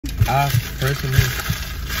I personally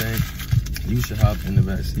think you should hop in the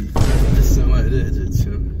back seat. Just something like that, just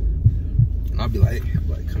chill. And I'll be like,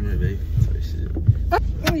 come here, babe. Type shit.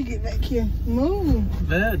 Let me get back here. Move.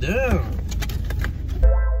 Man, damn.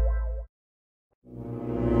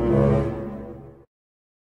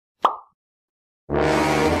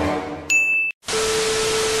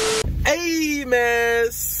 Hey, man.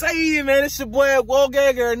 Say, man, it's your boy,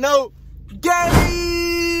 WoahReek. No, Ganger.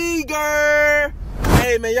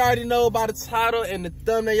 Hey, man, you already know about the title and the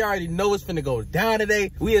thumbnail. You already know what's finna go down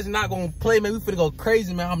today. We is not gonna play, man. We finna go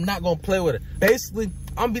crazy, man. I'm not gonna play with it. Basically,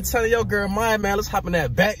 I'm gonna be telling your girl mine, man, let's hop in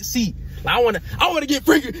that back seat. Like, I wanna get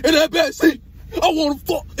freaky in that back seat. I wanna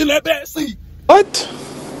fuck in that back seat. What?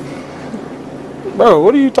 Bro,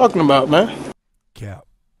 what are you talking about, man? Cap.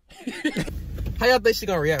 How y'all think she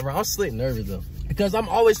gonna react, bro? I'm slick nervous, though. Because I'm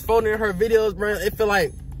always folding in her videos, bro. It feel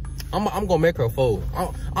like I'm gonna make her fold.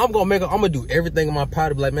 I'm gonna do everything in my power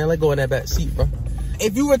to be like, man, let's go in that back seat, bro.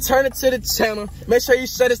 If you return it to the channel, make sure you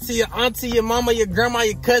share this to your auntie, your mama, your grandma,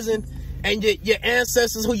 your cousin, and your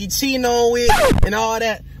ancestors who you cheating on with and all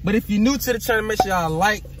that. But if you're new to the channel, make sure y'all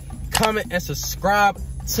like, comment, and subscribe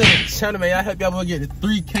to the channel, man. Y'all help y'all get to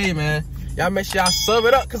 3K, man. Y'all make sure y'all sub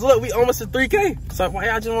it up, cause look, we almost at 3K. So why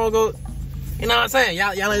y'all just wanna go, you know what I'm saying?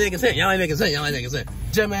 Y'all ain't making sense, y'all ain't making sense, y'all ain't making sense.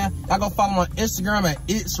 Yeah, man, y'all go follow me on Instagram at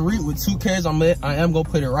BESTFRIEND with 2 Ks. I am gonna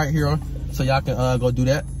put it right here on, so y'all can go do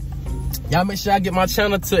that. Y'all make sure I get my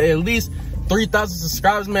channel to at least 3,000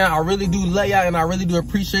 subscribers, man. I really do love y'all, and I really do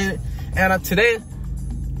appreciate it. And today,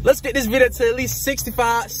 let's get this video to at least 60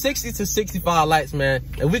 to 65 likes, man.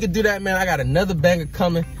 If we could do that, man, I got another banger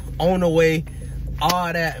coming on the way.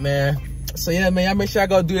 All that, man. So yeah, man, y'all make sure y'all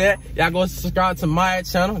go do that. Y'all go subscribe to my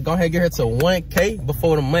channel. Go ahead and get her to 1K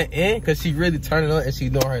before the month end, cause she really turning up and she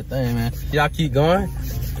doing her thing, man. Y'all keep going.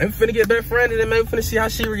 And we finna get best friend, and then maybe we finna see how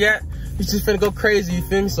she react. We just finna go crazy, you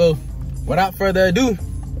feel me? So without further ado,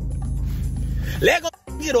 let's go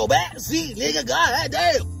get a back seat, nigga. God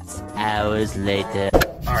damn. Hours later.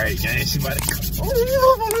 All right, gang, she about to come.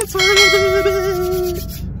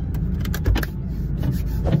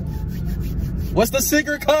 What's the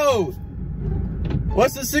secret code?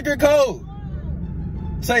 What's the secret code?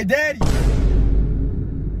 Say daddy.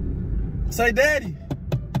 Say daddy.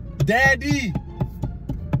 Daddy.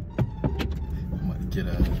 I'm about to get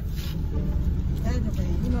out of here.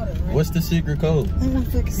 What's the secret code?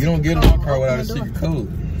 You don't get in my car without a secret code.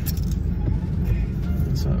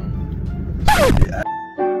 So, yeah.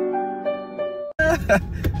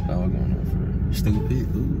 Oh, we're going on for stupid.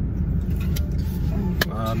 Ooh.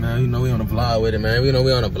 Man, you know we on a vlog with it, man. We know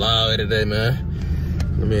we on a vlog with it today, man.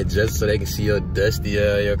 Let me adjust so they can see your dusty,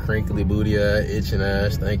 your crinkly booty, itching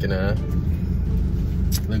ass, stinking ass.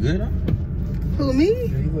 Look good, huh? Who, me?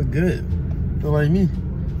 Yeah, you look good. Look like me.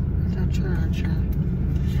 I try.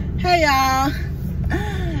 Hey, y'all.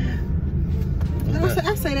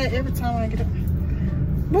 I say that every time I get up.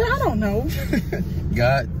 But I don't know.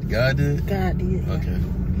 God did? God did. Okay.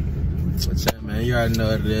 What's up, man? You already know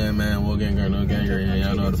what it is, man. WoahReek, no ganger. Yeah,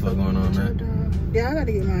 y'all know what the fuck going on, man. Yeah, I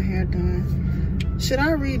gotta get my hair done. Should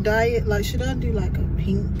I re-dye it? Like, should I do like a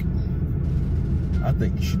pink? I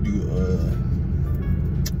think you should do,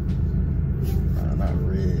 not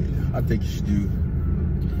red. I think you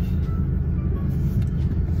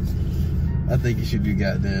should do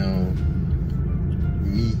goddamn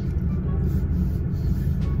me.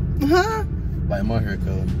 Huh? Like my hair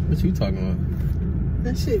color. What you talking about?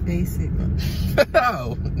 That shit basic.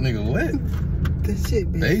 Oh, nigga, what? That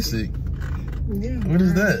shit basic? Yeah. What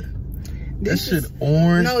is that? That shit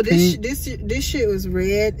orange, no, pink? this shit was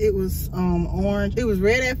red. It was orange. It was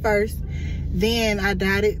red at first. Then I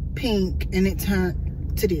dyed it pink and it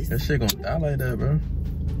turned to this. That shit gonna die like that, bro.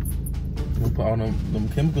 Gonna put all them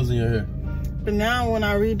chemicals in your hair. But now when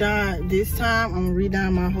I re-dye this time, I'm gonna re-dye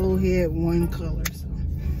my whole head one color. So.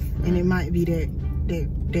 And it might be that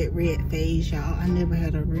red phase, y'all. I never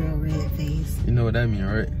had a real red phase. You know what that mean,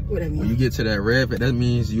 right? What that mean? When you get to that red phase, that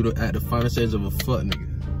means you at the final stage of a fuck nigga.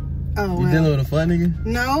 Oh, you dealing with a fuck nigga?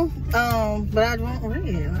 No, but I want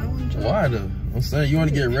red. I want why though? I'm saying you want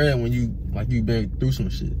to get red when you been through some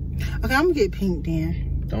shit. Okay, I'm gonna get pink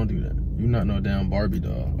then. Don't do that. You not no damn Barbie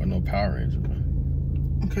doll or no Power Ranger.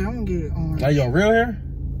 Okay, I'm gonna get it orange. Like your real hair?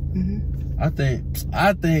 Mm-hmm.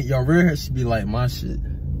 I think your real hair should be like my shit.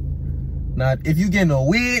 Now, if you getting a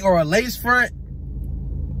wig or a lace front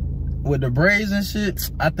with the braids and shit,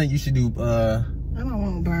 I think you should do, I don't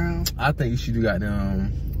want brown. I think you should do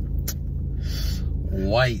goddamn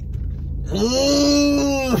white.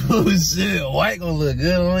 Ooh, shit, white gonna look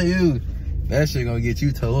good on you. That shit gonna get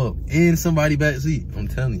you toe up in somebody back seat, I'm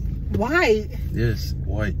telling you. White? Yes,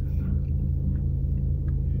 white.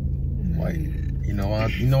 White. You know why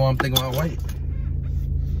I'm thinking about white?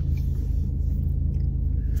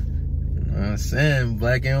 You know what I'm saying?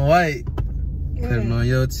 Black and white. Put it on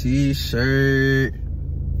your t-shirt.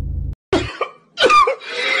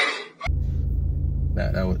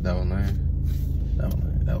 that was lame.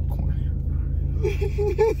 That was corny.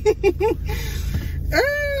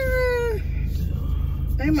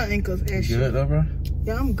 Ain't my ankles ashy. You good though, bro?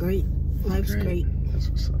 Yeah, I'm great. Life's great. That's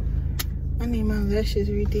what's up. I need my lashes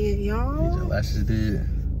redid, y'all. Need your lashes did.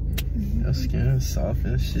 Your skin soft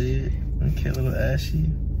and shit. Okay, a little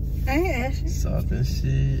ashy. I ain't ashy. Soft and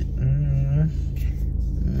shit.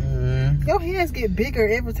 Your hands get bigger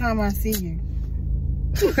every time I see you.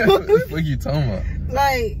 What are you talking about?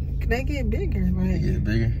 Like, they get bigger. Like, They get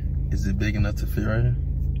bigger? Is it big enough to fit right here?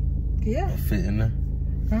 yeah. Or fit in there?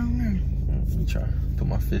 I don't know. Let me try. Put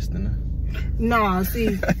my fist in there. Nah,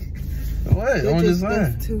 see. What? I'm just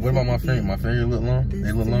saying. too What about my big. finger? My finger look long? That's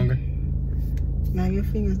They look too- longer? Nah, your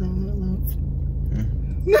fingers don't look long.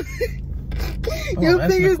 Oh, Your ask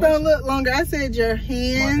me a fingers don't question. look longer. I said your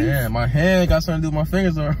hands. My hand got something to do with my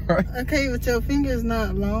fingers, all right? Okay, but your fingers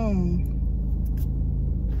not long.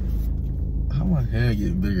 How my hand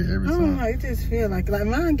get bigger every I don't know. time? It just feel like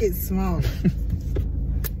mine gets smaller.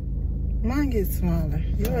 Mine gets smaller.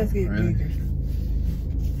 Yours get Really? bigger.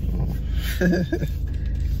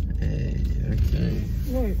 Hey, okay.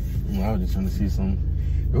 What? Well, I was just trying to see something.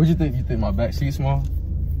 What you think? You think my back seat small?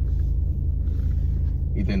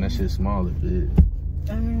 You think that shit's small or big?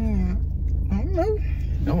 I don't know.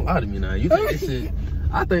 Don't lie to me now. You think this shit?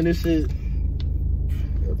 I think this shit.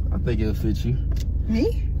 I think it'll fit you.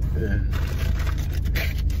 Me? Yeah.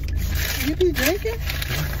 You be drinking?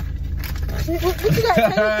 What you got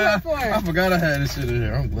tape for? I forgot I had this shit in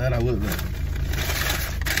here. I'm glad I looked at it.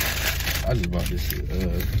 I just bought this shit.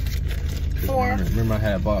 For? Remember I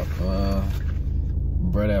had bought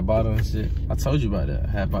bread at bottom and shit. I told you about that.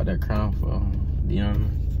 I had bought that crown for Deanna.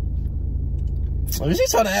 I mean, she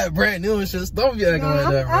trying to act brand new and shit. Don't be acting like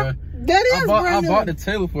that, bro. That is brand new. I bought the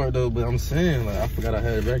table for it though, but I'm saying like I forgot I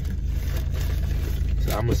had it back there.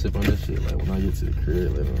 So I'm gonna sip on this shit like when I get to the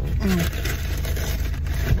crib later on.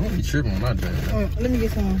 I don't be tripping when I drink. Let me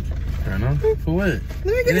get some. I know. For what? Let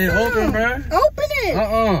me get It ain't some. open, bro. Open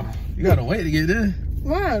it. You gotta wait to get this.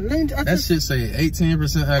 Why? That shit say 18%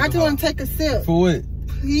 alcohol. I just want to take a sip. For what?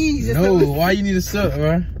 Please. Just No, why you need a sip,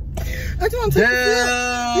 bro? I just want to take a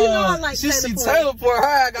sip. You know I like she see teleport. teleport. Her,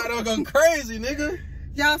 I got her going crazy, nigga.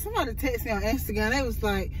 Y'all, somebody texted me on Instagram.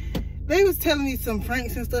 They was telling me some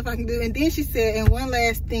pranks and stuff I can do. And then she said, and one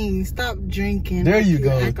last thing, stop drinking. There you go.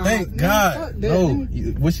 Alcohol. Thank God. No,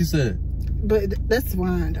 what she said? But that's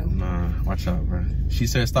wine, though. Nah, watch out, bro. She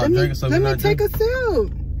said stop drinking something. Let me take a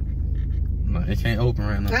sip. No, it can't open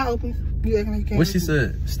right now. I open. You acting like you can't. What she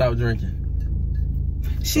said? Stop drinking.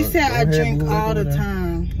 She said I drink all the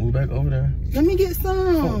time. Move back over there. Let me get some.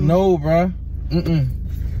 Oh, no, bro.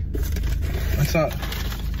 What's up?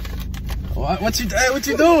 What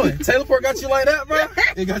you doing? Teleport got you like that, bro?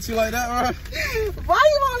 It got you like that, bro? Why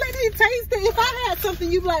you won't let me taste it? If I had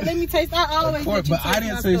something, you be like, let me taste. I always let you but I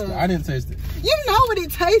didn't taste it. I didn't taste it. You know what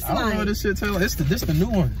it tastes I don't like. know what this shit tastes like. This the new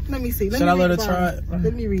one. Let me see. Should I let her try it?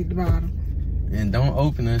 Let me read the bottom. And don't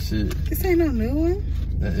open that shit. This ain't no new one.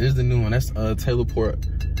 That is the new one. That's Teleport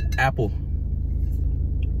Apple.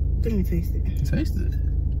 Let me taste it. Taste it.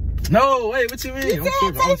 No, wait, what you mean? You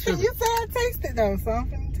said taste it. You said taste it though, so I'm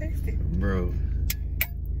finna taste it. Bro.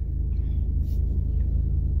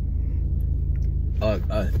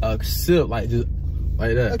 A sip like just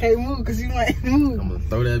like that. Okay, move, cause you might move. I'm gonna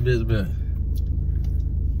throw that bitch back.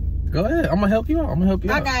 Go ahead. I'm gonna help you out.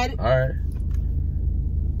 I got it. All right.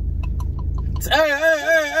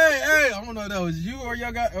 Hey! I don't know if that was you or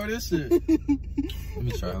y'all got or this shit. Let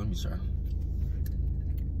me try.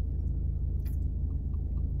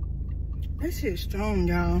 That shit's strong,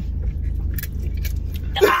 y'all.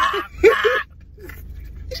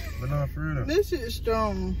 But no, for real though. This shit's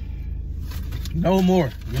strong. No more.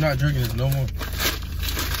 You're not drinking this no more.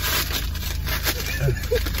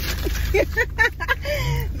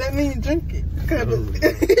 That means drink it.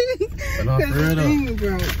 But no, for real though.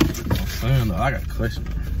 Bro. I'm saying though, I got a question.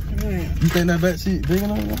 Yeah. You think that back seat big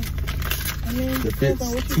enough? I mean, It depends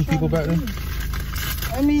on what fits you're 2 people back trying there? to do.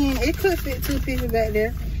 I mean, it could fit 2 people back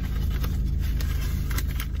there.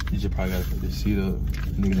 You just probably gotta put this seat up.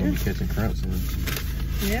 Niggas don't be catching cramps.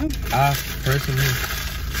 Yeah. I personally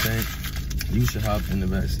think you should hop in the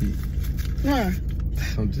back seat. Nah.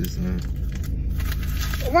 I'm just saying.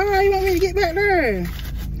 Why you want me to get back there?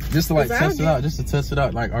 Just to like test it out. Just to test it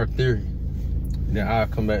out, like our theory. And then I'll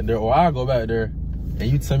come back there, or I'll go back there, and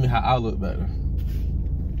you tell me how I look back there.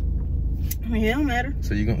 I mean, it don't matter.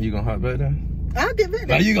 So you gonna hop back there? I'll get back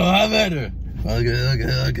there. Oh, you gonna hop back there?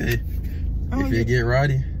 Okay. If you get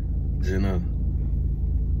rowdy, you know.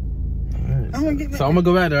 Alright. I'm gonna get back so I'm gonna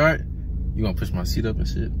go back there, alright? You gonna push my seat up and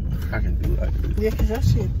shit? I can do like this. Yeah, cause that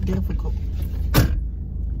shit difficult.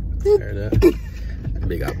 Hear that?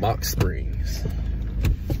 They got box springs.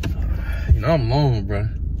 You know I'm long, bro.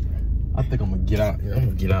 I think I'm gonna get out. Yeah, I'm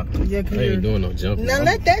gonna get out. Yeah, cause I ain't doing no jumping. Now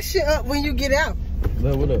let that shit up when you get out.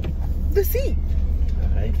 Look, what up? The seat.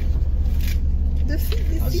 Alright. The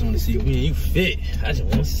seat. I just want to see when you fit. I just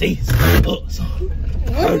want to see. What?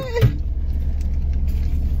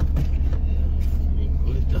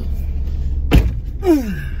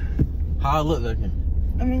 How I look looking?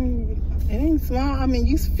 I mean, it ain't small. I mean,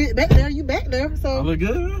 you fit back there. You back there. So I look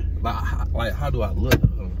good, man? Like how do I look?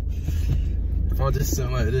 If I'm just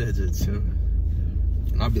sitting like this, just chill.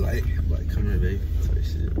 And I'll be like, come here, babe. Type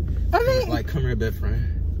shit. I mean, like, come here, best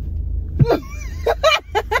friend.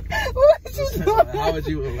 what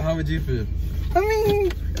you doing? How would you feel? I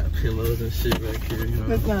mean, Got pillows and shit back here, you know.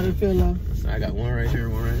 that's not a pillow. So I got one right here,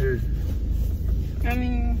 one right here. I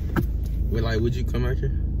mean, would you come back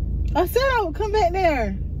here? I said I would come back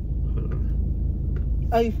there. Hold on.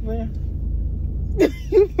 Are you for real?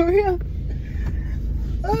 You for real?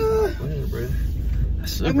 Wait, bro. I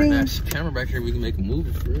should bring that camera back here. We can make a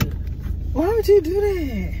movie for real. Why would you do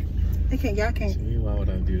that? Y'all can't. Why would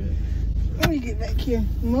I do that? Let me get back here.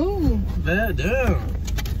 Move. Bad down.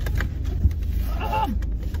 I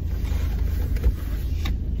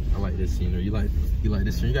like this scenery. You like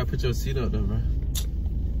this scenery? You gotta put your seat up though, bro.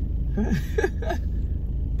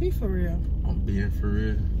 Be for real. I'm being for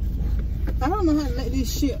real. I don't know how to make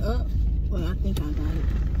this shit up. Well, I think I got it.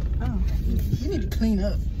 Oh, you need to clean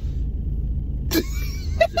up.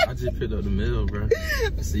 I just picked up the mail, bro.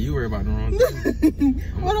 See, you worry about the wrong thing.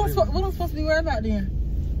 What I'm supposed to be worried about then?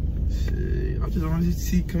 Shit, I just want you to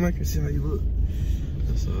see, come back and see how you look.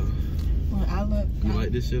 That's all. Well, I look. You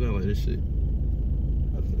like this shit? I like this shit.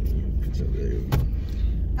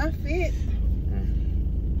 I fit.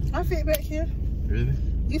 I fit back here. Really?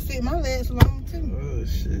 You fit my legs long too. Oh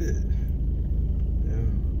shit. Yeah.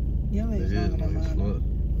 Your legs longer than mine.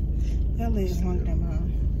 Your legs longer than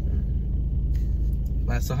mine.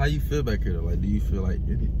 Like, so how you feel back here though? Like, do you feel like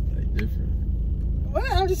different?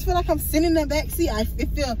 Well, I just feel like I'm sitting in the back seat.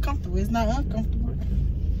 It feels comfortable. It's not uncomfortable. Okay.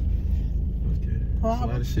 There's a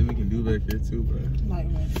lot of shit we can do back here too, bro. Like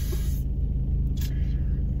what?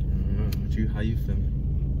 How you feeling?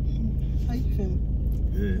 How you feeling?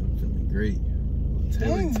 Good. I'm feeling great.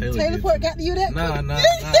 Taylor Port got to you that quick? Nah.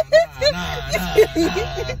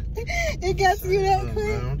 It got to you that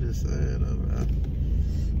quick? Bro, I'm just saying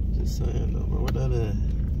though, bro. What that is?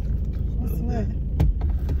 What's that?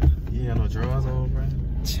 You ain't got no drawers on, bro?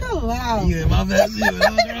 Chill out. You in my bed, you with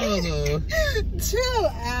no drawers on. Chill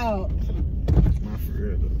out. Not for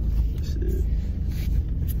real though. Shit.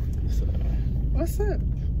 What's up?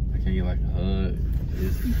 I can't get like a hug.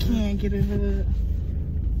 You can't get a hug.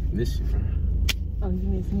 Miss you, bro. Oh, you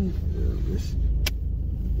miss me? Yeah, miss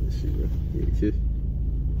you, bro. Give me a kiss.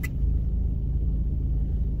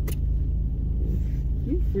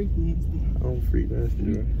 You freak nasty. I don't freak nasty,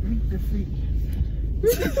 bro. You the freak.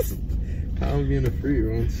 I'm being a freak,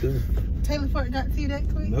 bro. I'm chill. Taylor Port got to you that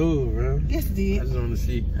quick? No, bro. Yes, it did. I just want to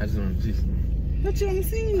see. What you want to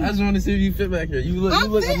see? I just want to see if you fit back here. You look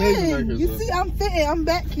amazing back here. You see, I'm fitting. I'm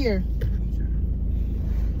back here.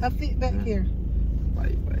 I fit back here.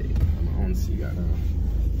 Like, I want to see you got down.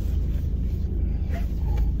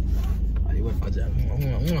 Like, what if I just...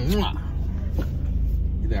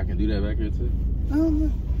 You think I can do that back here too? I don't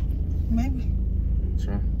know. Maybe.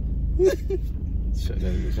 Try. Shut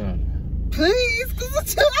that bitch on. Please,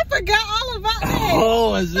 because I forgot all about that.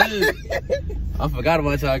 Oh, that's it. I forgot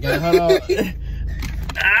about y'all again. Hold on.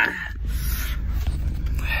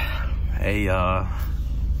 Hey, y'all.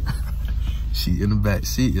 She in the back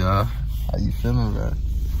seat, y'all. How you feeling, bro?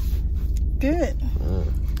 Good.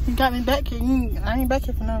 You got me back here. I ain't back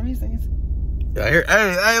here for no reason.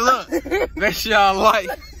 Hey, look. Make sure y'all like,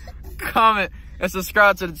 comment, and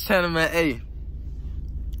subscribe to the channel, man. Hey.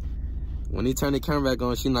 When he turn the camera back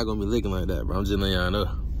on, she's not gonna be looking like that, bro. I'm just letting y'all know.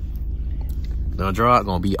 No draw,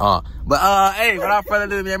 gonna be off. But hey, without further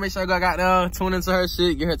ado, man, make sure y'all got down, tune into her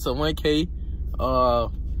shit, get her to 1K.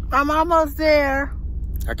 I'm almost there.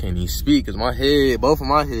 I can't even speak because my head, both of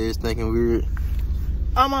my heads thinking weird.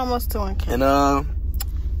 I'm almost to 1K. And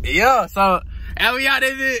yeah, so and we out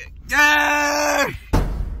there, yeah.